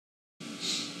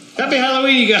Happy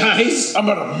Halloween, you guys. I'm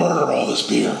gonna murder all this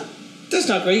beer. That's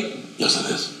not great. Yes, it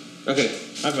is. Okay,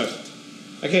 high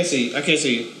five. I can't see you. I can't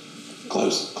see you.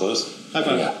 Close. High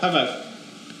five. Yeah. High five.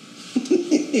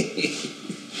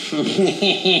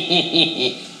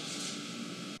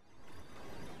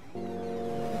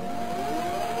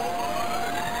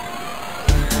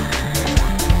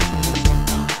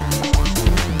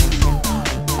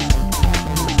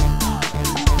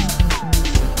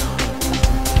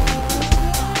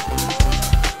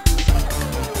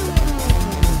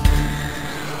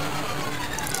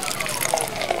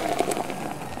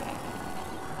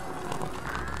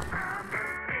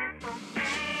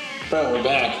 Bro, we're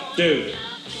back. Dude,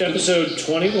 episode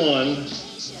 21.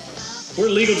 We're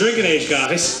legal drinking age,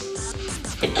 guys.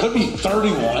 It could be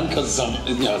 31 because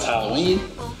it's Halloween.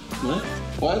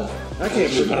 What? I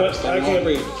can't breathe. What? I can't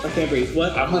breathe. I can't breathe.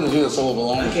 What? I'm gonna do this a little bit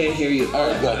longer. I can't hear you. All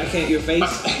right, good. I can't. Your face.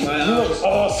 My You eyes. look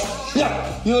awesome.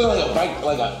 Yeah, you look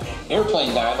like a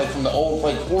airplane guy, like from the old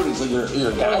 40s. Like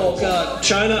you're a guy. Oh God,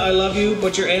 China, I love you,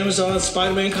 but your Amazon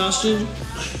Spider-Man costume.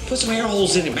 Put some air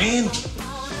holes in it, man.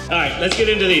 All right, let's get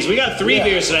into these. We got 3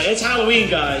 beers tonight. It's Halloween,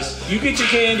 guys. You get your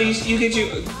candies. You get your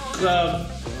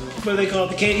what do they call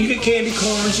it? The candy. You get candy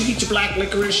corns. You get your black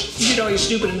licorice. You get all your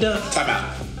stupid and dumb. Time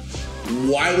out.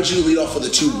 Why would you lead off with the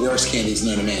 2 worst candies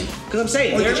known to man? Because I'm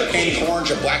saying, Or your candy corns,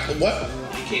 your black what?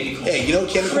 Candy corn. Hey, you know what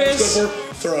candy corn is good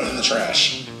for? Throw it in the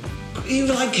trash. You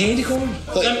like candy corn?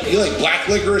 You like black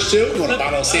licorice too? You want a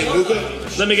bottle of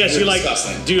Sambuca? Let me guess. You're You like?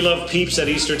 disgusting. Do you love Peeps at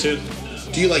Easter too?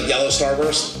 Do you like yellow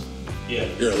Starburst? Yeah.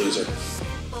 You're a loser.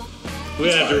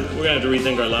 We're gonna have to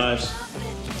rethink our lives.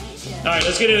 All right,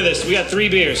 let's get into this. We got 3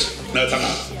 beers. No, time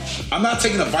out. I'm not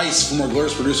taking advice from our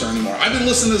glorious producer anymore. I've been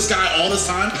listening to this guy all this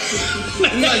time.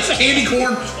 He likes candy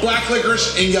corn, black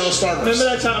licorice, and yellow Starburst. Remember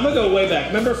that time? I'm gonna go way back.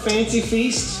 Remember Fancy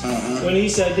Feast? When he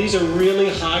said these are really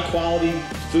high quality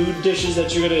food dishes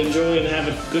that you're gonna enjoy and have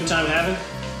a good time having?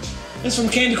 It's from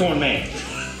Candy Corn Man.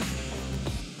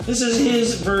 This is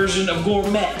his version of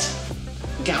gourmet.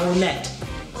 Gourmet.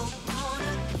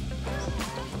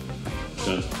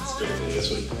 Done.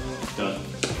 This week. Done.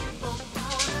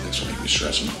 Thanks for making me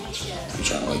stress. I'm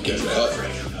trying to get it up.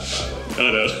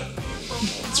 Oh no.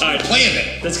 All right, Planned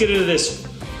it. let's get into this.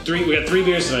 We got 3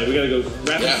 beers tonight. We gotta go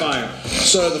rapid fire.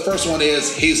 So the first one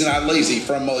is Hazy Not Lazy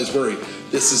from Mully's Brewery.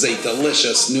 This is a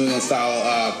delicious New England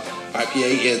style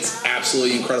IPA. It's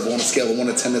absolutely incredible. On a scale of 1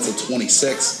 to 10, it's a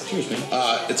 26. Cheers, man.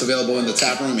 It's available in the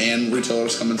tap room and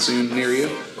retailers coming soon near you.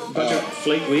 Bunch of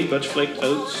flake wheat, bunch of flaked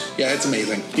oats. Yeah, it's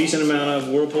amazing. Decent amount of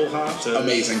Whirlpool hops.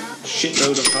 Amazing.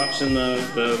 Shitload of hops in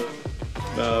the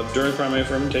during primary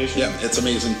fermentation. Yeah, it's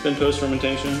amazing. Then post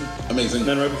fermentation. Amazing.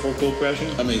 Then right before cold crashing.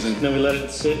 Amazing. Then we let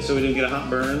it sit so we didn't get a hot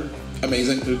burn.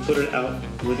 Amazing. We put it out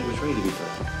when it was ready to be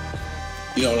perfect.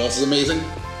 You know what else is amazing?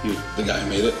 You. The guy who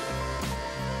made it.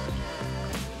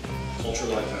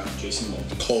 Cultural icon, Jason Moore.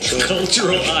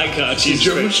 Cultural icon. Did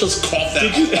you just cough that?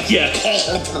 Did you? Yeah.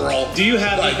 Cultural. Do you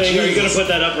have Like, the thing? Are you gonna put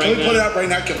that up right Can we now? put it up right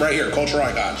now? Right here. Cultural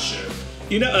icon. Sure.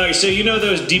 You know, so you know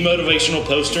those demotivational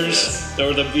posters,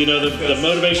 or the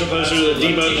motivational posters, the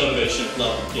Demotivation.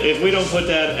 Love. Yeah. If we don't put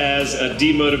that as a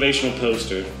demotivational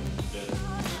poster,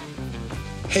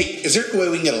 Hey, is there a way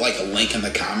we can get a link in the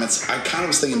comments? I kind of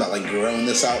was thinking about growing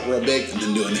this out real big and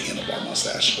then doing the handlebar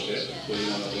mustache. Okay. What do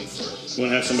you want to link for? we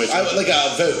want to have somebody. Like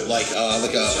a vote, like a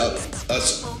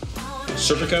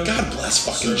Serpico? God bless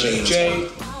fucking Jay. Jay.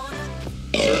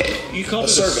 You called A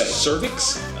it survey. a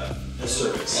cervix? The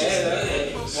service.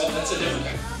 Well, that's a different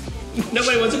guy.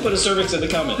 Nobody wants to put a cervix in the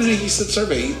comments. He said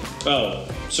survey. Oh,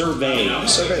 survey.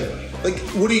 Survey. Like,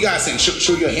 what do you guys think?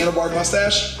 Should we go handlebar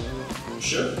mustache?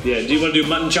 Sure. Yeah, do you want to do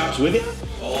mutton chops with it?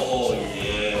 Oh,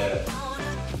 yeah.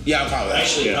 Yeah, I'm fine with that.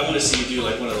 Actually, Yeah. I want to see you do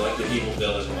one of the evil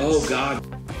villain ones. Oh, God.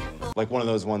 Like one of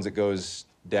those ones that goes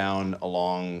down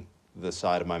along the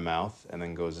side of my mouth and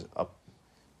then goes up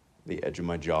the edge of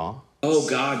my jaw Oh,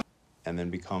 God. and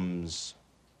then becomes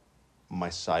my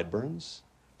sideburns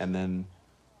and then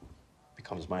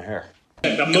becomes my hair. A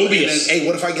And then, Mobius. hey,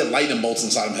 what if I get lightning bolts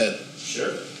inside my head?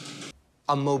 Sure.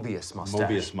 A Mobius mustache.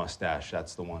 Mobius mustache,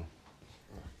 that's the one.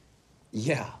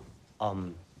 Yeah.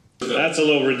 That's a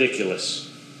little ridiculous.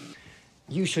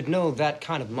 You should know that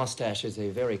kind of mustache is a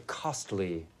very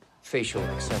costly facial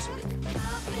accessory.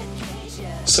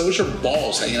 So is your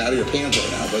balls hanging out of your pants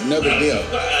right now, but no big deal.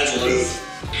 As loose.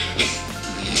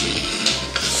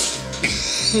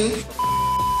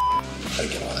 Gotta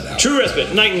get all that out. True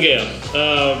Respite, Nightingale,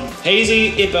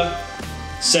 Hazy Ipa,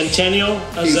 Centennial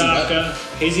Azaka,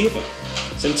 Hazy Ipa,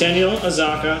 Centennial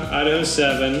Azaka, Idaho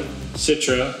 7,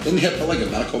 Citra, Didn't HIPAA like a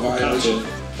medical violation?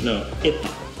 no,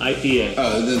 IPA,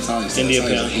 Oh, it didn't sound like India it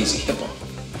sounded Pale. like easy HIPAA.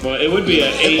 Well, it would be a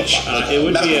H. It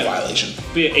would be a violation.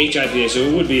 Be a HIPA, so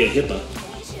it would be a HIPAA.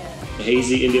 A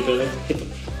hazy India Pale Ale. HIPAA.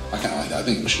 I kind of like that. I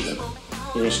think we should have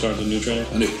We're gonna start the new trend.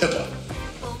 a new HIPAA.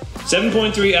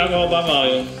 7.3 alcohol by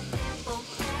volume.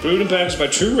 Brewed and packaged by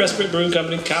True Respite Brewing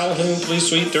Company, Calhoun, Police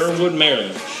Suite, Durwood,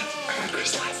 Maryland. I got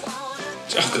Chris live.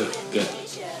 Oh, good.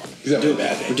 He's having a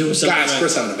bad day. We're doing something Guys, right.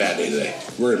 Chris having a bad day today.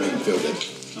 We're gonna make him feel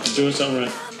good. Doing something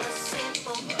right.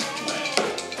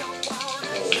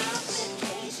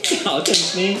 Oh,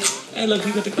 thanks, man. Hey, look,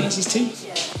 you got the glasses too.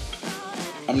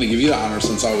 I'm gonna give you the honor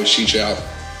since I always cheat you out.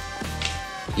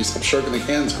 You stop stroking the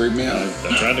cans, creep me out.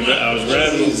 I tried to. I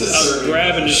was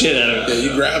grabbing the shit out of Yeah, it.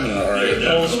 you grabbing it alright.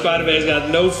 Old Spider-Man's got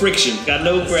no friction, got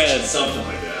no grab. Something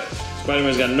like that.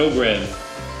 Spider-Man's got no grab.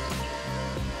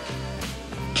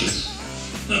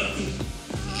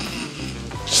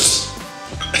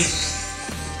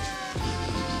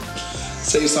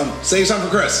 Save some for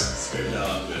Chris. No,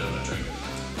 I'm good. I'm not drinking.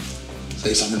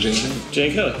 Save some for Jason.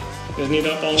 Jay Kelly. You guys need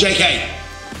up on JK.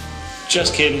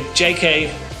 Just kidding.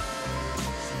 JK.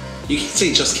 You can't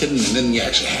say just kidding and then you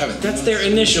actually have it. That's their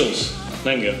initials.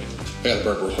 Nightingale. I got to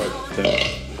burp real quick.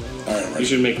 Alright, I'm You ready.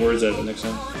 should make words out of it next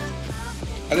time.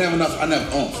 I didn't have enough. I didn't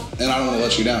have oomph, and I don't want to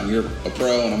let you down. You're a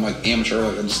pro, and I'm like amateur.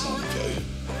 Like I just don't want to feel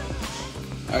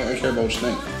you. I care about what you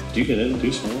think. You can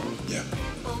introduce more. Yeah.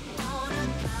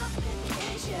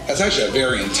 That's actually a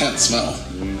very intense smell.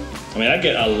 I mean, I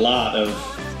get a lot of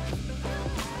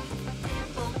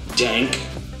dank.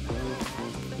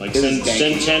 Like It is danky.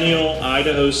 Centennial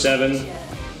Idaho 7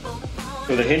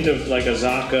 with a hint of like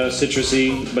Azaka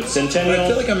citrusy, but But Centennial. I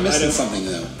feel like I'm missing Idaho- something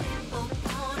though.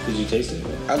 Did you taste it?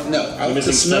 I You're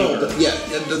missing the smell. flavor. Yeah,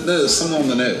 there's something on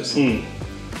the nose.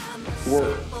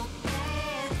 Or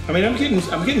I mean, I'm getting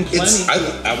plenty. it's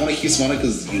I want to keep smelling it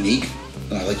because it's unique,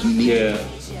 and I like unique.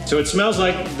 Yeah. So it smells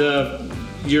like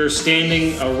you're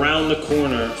standing around the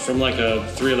corner from like a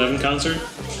 311 concert.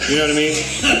 You know what I mean?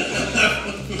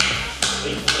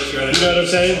 You know what I'm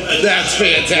saying? That's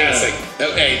fantastic.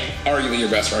 Okay, arguing your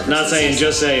best reference. Not saying,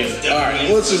 just saying. All right,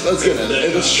 let's get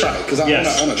it. Let's try it because I want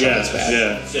to try Yes. this bad.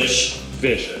 Yeah. Fish.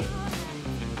 Fish.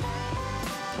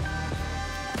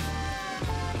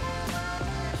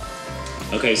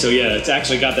 Okay, so yeah, it's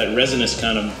actually got that resinous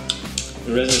kind of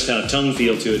tongue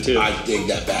feel to it too. I dig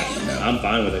that back end now. I'm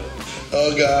fine with it.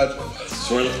 Oh God.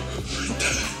 Swirl it.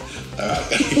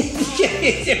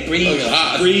 Breathe. Look at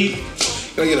hot. Breathe.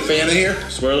 Can I get a fan in here?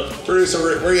 Swirl it. Producer,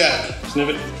 where you at? Sniff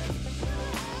it.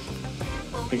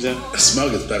 Exactly. The smell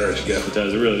gets better as you go. It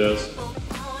does. It really does.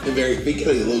 They get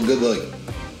a little good like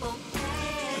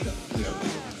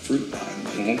fruit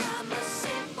rind.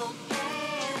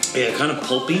 Yeah, kind of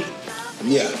pulpy,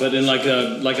 Yeah. but in like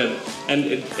a and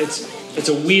it's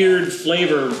a weird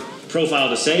flavor profile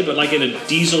to say, but like in a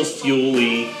diesel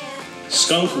fuel-y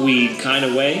skunk weed kind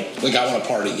of way. Like I want to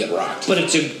party and get rocked. But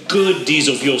it's a good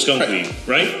diesel fuel skunk Right. weed,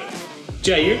 right?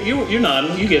 Jay, you're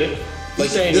nodding. You get it. You're Like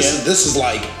saying this is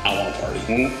like I want to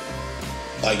party.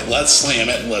 Like let's slam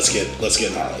it and let's get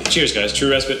gnarly. Cheers, guys. True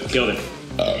Respite killed it.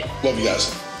 Love you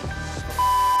guys.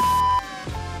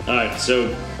 All right,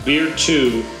 so beer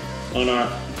 2 on our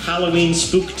Halloween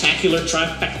Spooktacular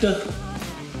Trifecta.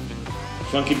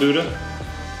 Funky Buddha.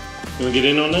 You want to get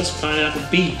in on this? Pineapple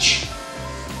Beach.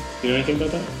 You know anything about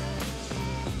that?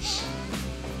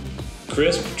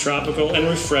 Crisp, tropical, and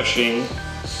refreshing.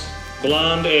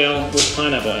 Blonde ale with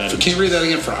pineapple added. Can you read that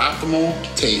again for optimal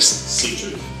taste? Sea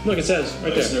truth. Look, it says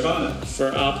right It's there. Nirvana.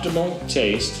 For optimal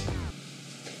taste,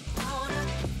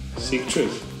 seek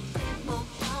truth.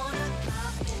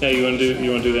 Hey, you want to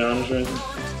do the honors or anything?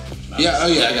 Yeah, oh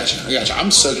yeah, I got you. I'm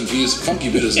so confused.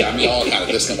 Funky Buddha's got me all kind of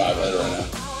discombobulated right now.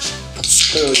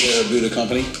 Clearly they're a Buddha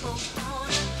company.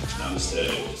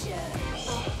 Namaste.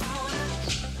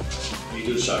 You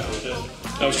do a chakra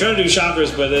test? I was trying to do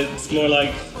chakras, but it's more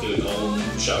like Do an Om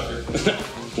chakra.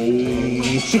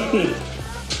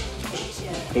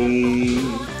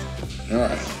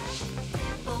 Alright.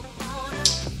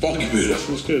 Funky Buddha.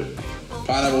 It's good.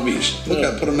 Pineapple Beach. Look Yeah.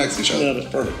 at put them next to each other. Love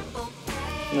it. Perfect.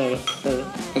 No, perfect.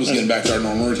 I'm just getting back to our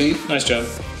normal routine. Nice job.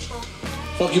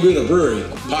 Funky Buddha Brewery.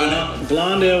 Pineapple.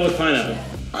 Blonde ale with pineapple.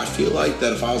 I feel like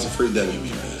that if I was a free Debbie, me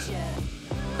right there.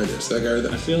 Right there. So that guy right I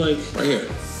there. feel like Right here.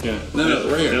 yeah. No,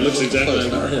 right here. That looks Look exactly close,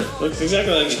 like no, right here. Looks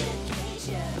exactly like it.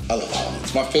 I love Halloween.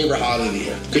 It's my favorite holiday of the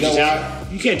year. Could you know tell? why?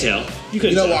 You can't tell. You You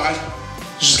couldn't know tell. why?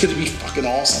 It's just gonna be fucking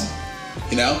awesome.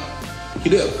 You know?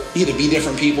 You do. You get to be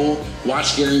different people,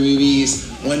 watch scary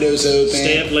movies, windows open,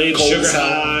 Stay up late, cold sugar as hell,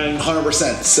 high.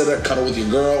 100%. Sit there, cuddle with your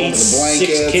girl Eat under the 6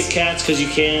 blankets. Kit Kats because you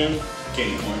can.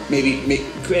 Candy corn. Maybe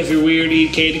If you're weird,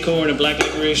 eat candy corn and black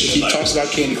licorice. if he talks about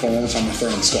candy corn one more time, I'm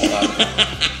throwing the skull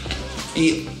out.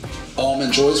 Eat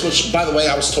Almond Joys, which, by the way,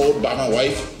 I was told by my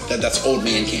wife that that's old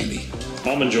man candy.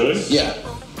 Almond Joys? Yeah.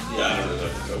 Yeah, I don't really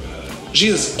like the coconut. She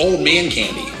is old man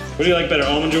candy. What do you like better,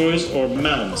 Almond Joys or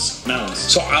Mounds? Mounds.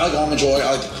 So I like Almond Joy.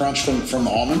 I like the crunch from the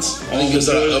almonds. I think it's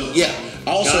yeah.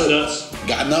 I also Got nuts.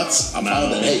 Got nuts. I'm fine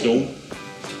with it. Hey, Don't.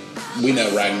 we know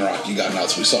Ragnarok. You got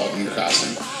nuts. We saw it in your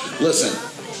costume.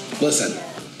 Listen.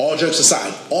 All jokes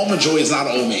aside, Almond Joy is not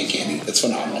an old man candy. It's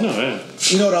phenomenal. No, man.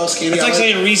 You know what else candy? It's I like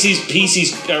saying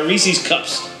Reese's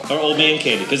Cups are old man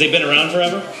candy because they've been around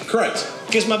forever. Correct.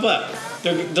 Kiss my butt.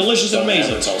 They're delicious and Don't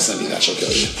amazing. ever tell Cindy that, she'll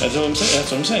kill you. That's what I'm saying.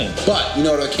 That's what I'm saying. But you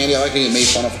know what other candy I like to get made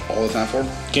fun of all the time for?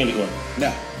 Candy corn.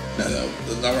 No.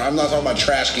 I'm not talking about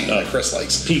trash candy like Oh. Chris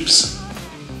likes. Peeps.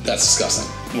 That's disgusting.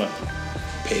 What?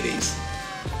 Paydays.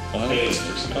 Oh, I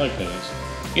like paydays.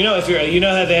 You know, if you're, you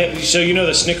know how they, so you know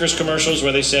the Snickers commercials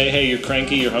where they say, "Hey, you're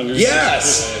cranky, you're hungry."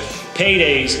 Yes.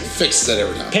 Paydays. Fixes that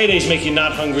every time. Paydays make you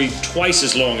not hungry twice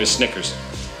as long as Snickers.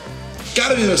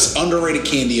 Gotta be the most underrated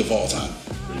candy of all time.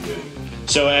 Pretty good.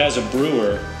 So as a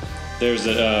brewer, there's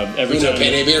every You know, time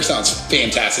payday beer sounds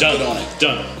fantastic. done, Get on it.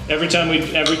 done. Every time we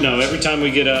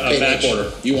get a Payday batch. quarter.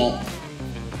 You won't.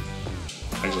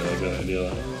 Actually, I like that idea a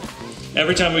lot.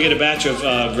 Every time we get a batch of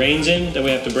grains in that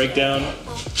we have to break down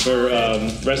for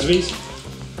recipes,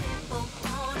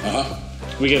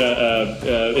 we get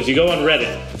if you go on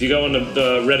Reddit, if you go on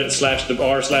the Reddit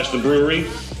 /the brewery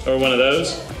or one of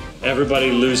those,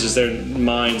 everybody loses their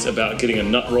minds about getting a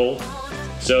nut roll.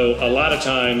 So a lot of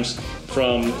times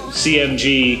from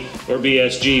CMG or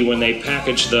BSG, when they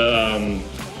package the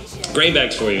grain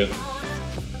bags for you,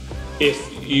 if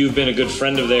you've been a good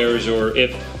friend of theirs, or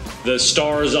if the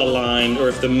stars aligned, or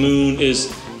if the moon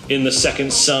is in the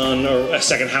second sun or a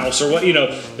second house, or what, you know,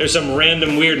 there's some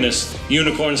random weirdness,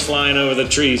 unicorns flying over the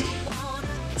trees,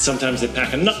 sometimes they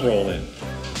pack a nut roll in.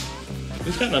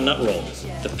 We've gotten a nut roll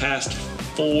the past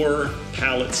 4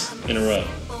 pallets in a row.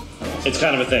 It's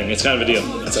kind of a thing. It's kind of a deal.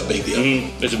 That's a big deal.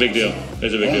 It's a big deal.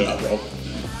 It's a big deal. Nut roll.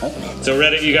 So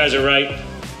Reddit, you guys are right.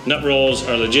 Nut rolls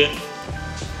are legit.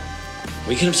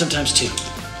 We get them sometimes too.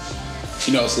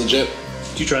 You know it's legit.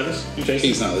 Did you try this? You taste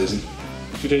He's it? not lazy.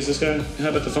 Did you taste this guy? How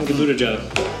about the funky Buddha job?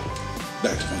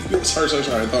 Back to funky beer. Sorry.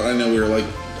 I thought I know we were like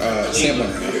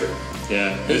sampling right now.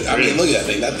 Yeah. I mean, look at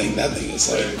that thing. That thing is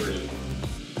like.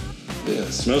 Yeah.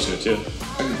 It smells good too.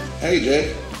 Hey,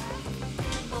 Jay.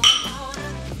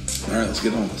 All right, let's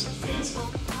get on this.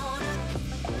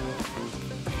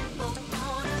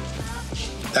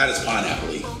 That is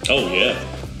pineapple-y. Oh yeah.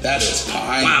 That is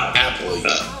pineapple-y.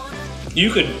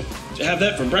 You could have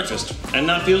that for breakfast and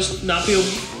not feel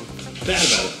bad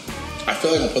about it. I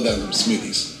feel like I'll put that in some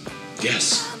smoothies.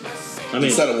 Yes. I mean,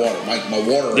 Instead of water. My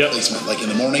water Yep. replacement, like in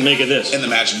the morning. Make it this. And the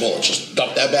magic bullet. Just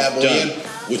dump that bad boy Done. in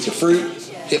with your fruit.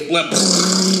 Hit lemon.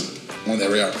 Well, there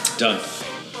we are. done.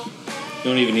 You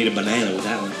don't even need a banana with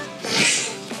that one.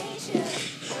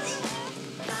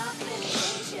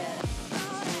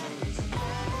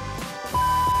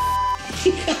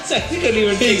 I couldn't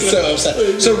even think He's so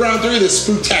upset. So round 3, the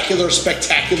spectacular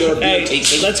beer Hey,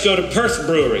 tasting. let's go to Perth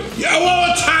Brewery.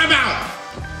 Oh, timeout!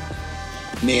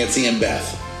 Nancy and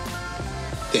Beth,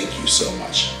 thank you so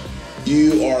much.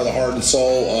 You are the heart and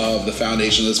soul of the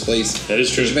foundation of this place. That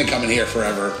is true. You've been coming here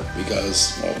forever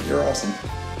because, well, you're awesome.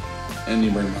 And you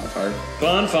bring Bonfire.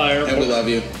 Bonfire. And we love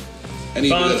you. And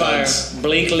you do good Bonfire. hugs.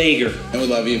 Blake Lager. And we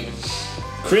love you.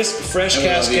 Crisp, fresh And we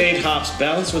love Cascade you. hops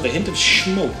balanced with a hint of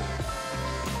smoke.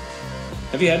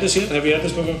 Have you had this yet? Have you had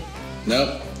this before?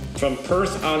 Nope. From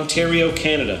Perth, Ontario,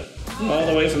 Canada. All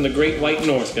the way from the Great White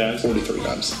North, guys. 43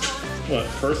 times. What,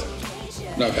 Perth?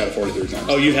 No, I've had it 43 times.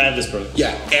 Oh, you've had this, Perth.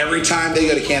 Yeah, every time they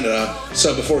go to Canada.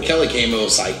 So before Kelly came, it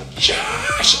was like,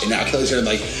 Josh. And now Kelly's here and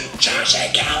like, Josh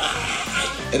and Kelly.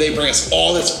 And they bring us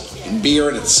all this beer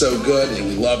and it's so good and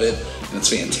we love it. And it's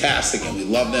fantastic and we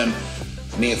love them.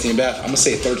 Nancy and Beth, I'm going to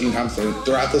say it 13 times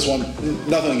throughout this one.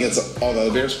 Nothing against all the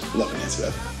other beers. Love Nancy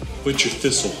and Beth. Winter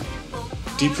Thistle.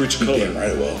 Deep, rich Damn color. right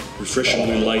it will.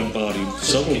 Refreshingly light bodied,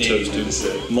 subtle Canadian,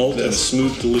 toasted, malt and a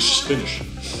smooth, delicious finish.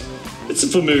 It's a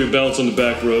familiar bounce on the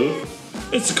back road.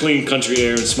 It's the clean country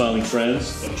air and smiling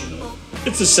friends.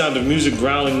 It's the sound of music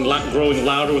growing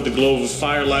louder with the glow of a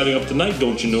fire lighting up the night,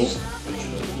 don't you know?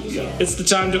 It's the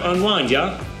time to unwind,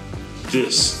 yeah?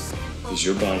 This is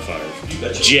your bonfire.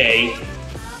 Jay.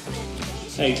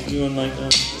 Hey, you want like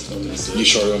that? You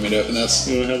sure you want me to open this?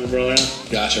 You want to have a bro out?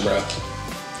 Gotcha, bro.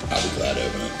 I'll be glad to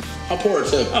open it. I'll pour it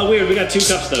too. Oh, weird. We got 2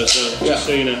 cups though, so Yeah. just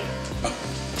so you know.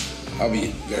 I'll be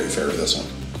very fair with this one.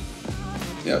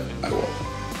 Yep, I will.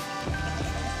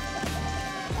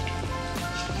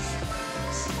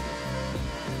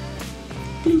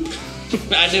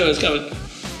 I knew it was coming.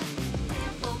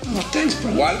 Oh, thanks,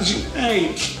 bro. Why did you?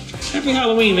 Hey, happy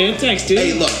Halloween, man. Thanks, dude.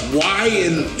 Hey, look. Why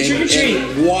Trick or treat.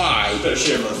 why,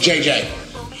 JJ?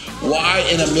 Why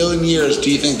in a million years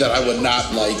do you think that I would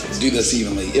not like do this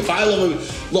evenly? If I look,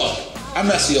 I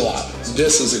mess you a lot.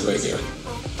 This is a great beer.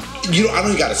 I don't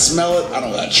even gotta smell it. I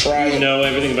don't gotta try it. You know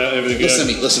everything about everything. Listen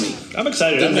to me. I'm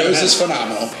excited. The nose is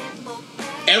phenomenal.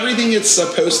 Everything it's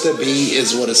supposed to be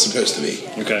is what it's supposed to be.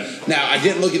 Okay. Now, I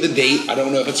didn't look at the date. I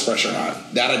don't know if it's fresh or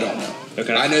not. That I don't know.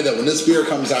 Okay. I know that when this beer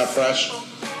comes out fresh,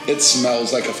 it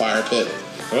smells like a fire pit.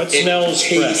 Oh, it smells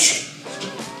fresh.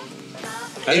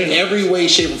 In every way,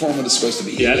 shape, or form what it's supposed to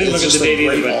be. Yeah, I didn't look at the date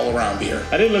either. It's just a great all-around beer.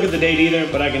 I didn't look at the date either,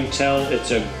 but I can tell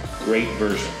it's a great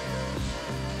version.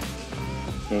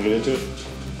 You want to get into it?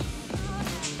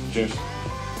 Cheers.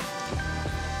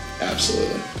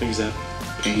 Absolutely. Pinky's out.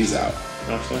 Pinky's out.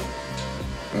 Rock's out.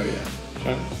 Oh, yeah.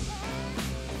 Try it.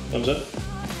 Thumbs up.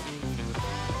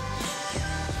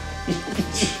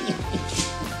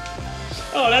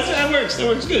 Oh, that works. That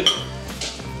works good.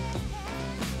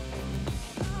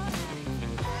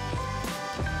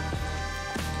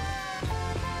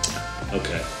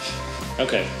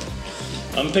 Okay.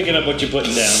 I'm picking up what you're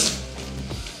putting down.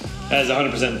 That is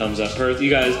 100% thumbs up. Perth, you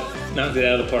guys knocked it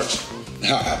out of the park.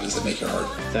 How happy does that make your heart?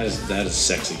 That is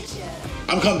sexy.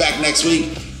 I'm coming back next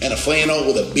week in a flannel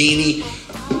with a beanie,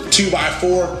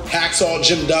 2x4, hacksaw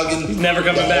Jim Duggan. He's never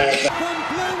coming back. Oh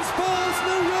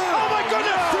my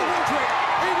goodness!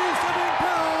 287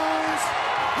 pounds,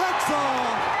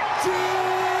 Hacksaw Jim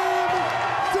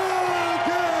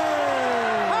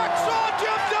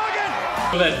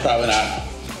Duggan! Probably not.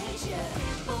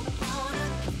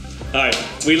 All right,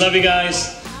 we love you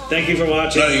guys. Thank you for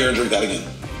watching. No, you're gonna drink that again.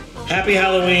 Happy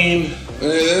Halloween.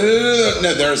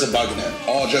 No, there's a bug in there.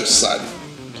 All jokes aside.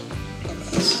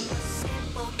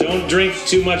 Don't drink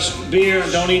too much beer.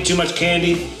 Don't eat too much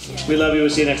candy. We love you. We'll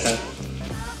see you next time.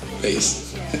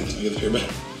 Peace. Let me get the beer back.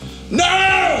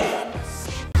 No!